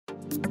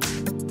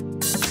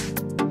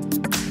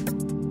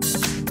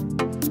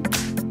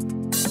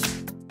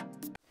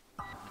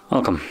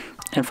Welcome.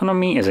 In front of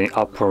me is a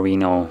OPPO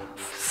Reno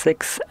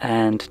 6,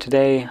 and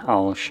today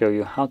I'll show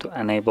you how to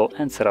enable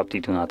and set up the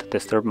Do Not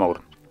Disturb mode.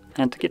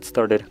 And to get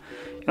started,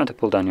 you want to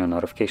pull down your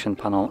notification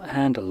panel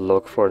and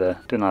look for the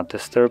Do Not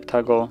Disturb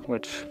toggle,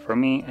 which for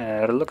me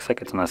it looks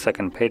like it's on the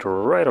second page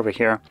right over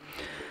here.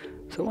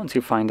 So once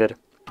you find it,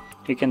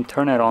 you can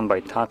turn it on by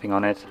tapping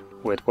on it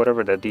with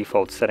whatever the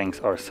default settings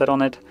are set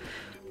on it,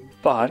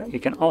 but you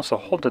can also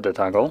hold the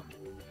toggle.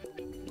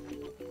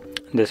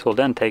 This will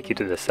then take you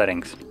to the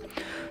settings.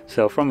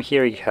 So from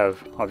here you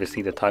have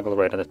obviously the toggle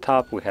right at the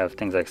top. We have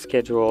things like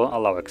schedule,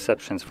 allow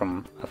exceptions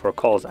for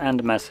calls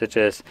and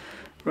messages,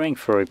 ring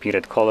for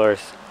repeated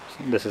callers.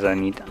 This is a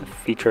neat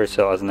feature.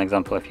 So as an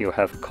example, if you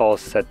have calls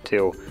set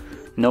to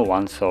no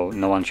one, so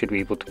no one should be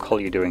able to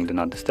call you during Do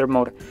Not Disturb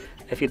mode,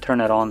 if you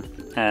turn it on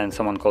and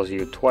someone calls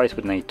you twice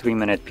within a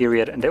 3-minute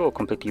period, they will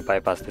completely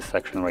bypass this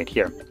section right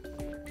here.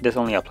 This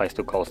only applies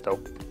to calls though.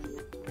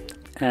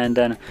 And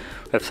then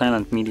we have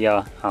silent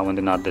media when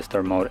Do Not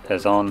Disturb mode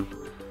is on.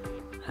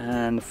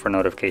 And for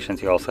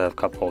notifications, you also have a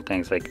couple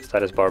things like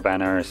status bar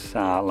banners,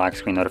 lock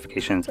screen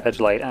notifications, edge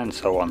light, and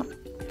so on.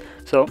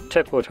 So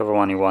check whichever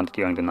one you want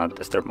during Do Not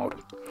Disturb mode.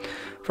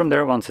 From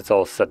there, once it's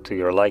all set to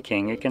your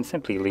liking, you can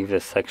simply leave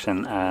this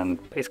section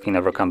and basically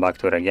never come back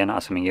to it again,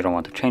 assuming you don't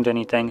want to change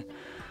anything.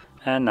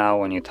 And now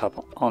when you tap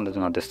on the Do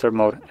Not Disturb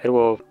mode, it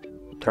will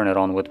turn it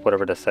on with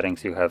whatever the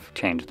settings you have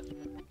changed.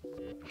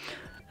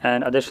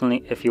 And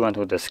additionally, if you went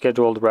with the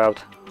scheduled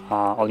route,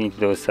 all you need to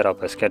do is set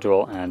up a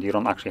schedule, and you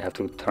don't actually have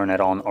to turn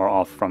it on or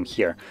off from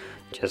here.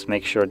 Just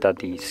make sure that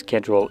the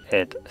schedule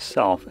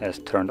itself is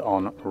turned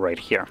on right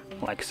here,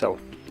 like so.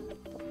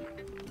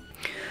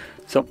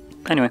 So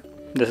anyway,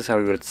 this is how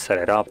we would set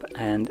it up,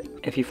 and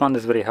if you found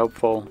this video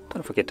helpful,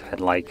 don't forget to hit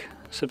like,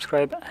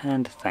 subscribe,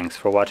 and thanks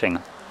for watching.